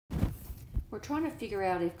We're trying to figure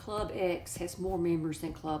out if Club X has more members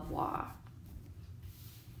than Club Y.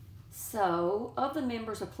 So, of the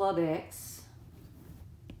members of Club X,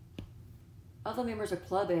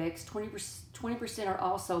 20% are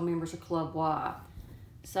also members of Club Y.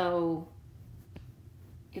 So,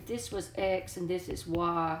 if this was X and this is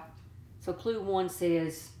Y, so clue 1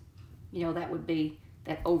 says, you know, that would be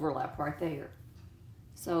that overlap right there.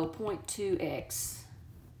 So, 0.2X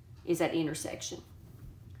is that intersection.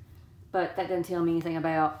 But that doesn't tell me anything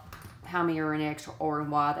about how many are in X or in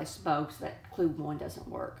Y. That's both, so that clue 1 doesn't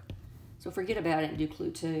work. So forget about it and do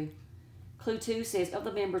clue 2. Clue 2 says, of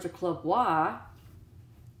the members of Club Y,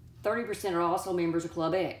 30% are also members of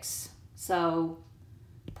Club X. So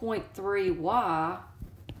 0.3Y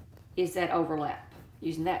is that overlap,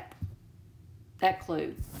 using that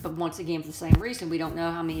clue. But once again, for the same reason, we don't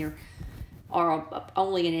know how many are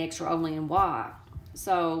only in X or only in Y.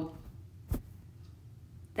 So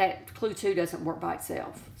that clue 2 doesn't work by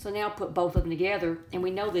itself. So now put both of them together, and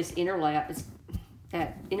we know this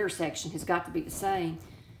that intersection has got to be the same.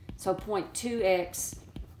 So 0.2X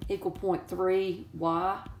equal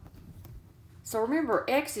 0.3Y. So remember,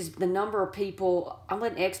 X is the number of people. I'm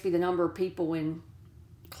letting X be the number of people in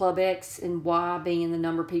Club X and Y being the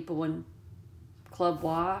number of people in Club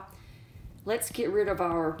Y. Let's get rid of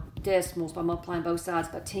our decimals by multiplying both sides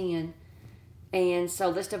by 10. And so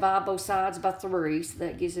let's divide both sides by 3. So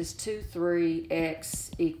that gives us 2,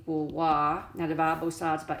 3X equal Y. Now divide both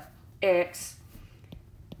sides by X.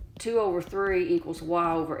 2 over 3 equals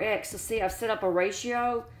Y over X. So see, I've set up a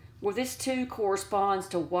ratio where this 2 corresponds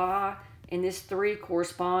to Y and this 3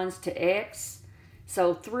 corresponds to X.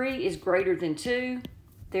 So 3 is greater than 2.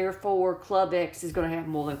 Therefore, Club X is going to have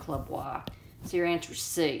more than Club Y. So your answer is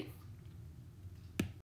C.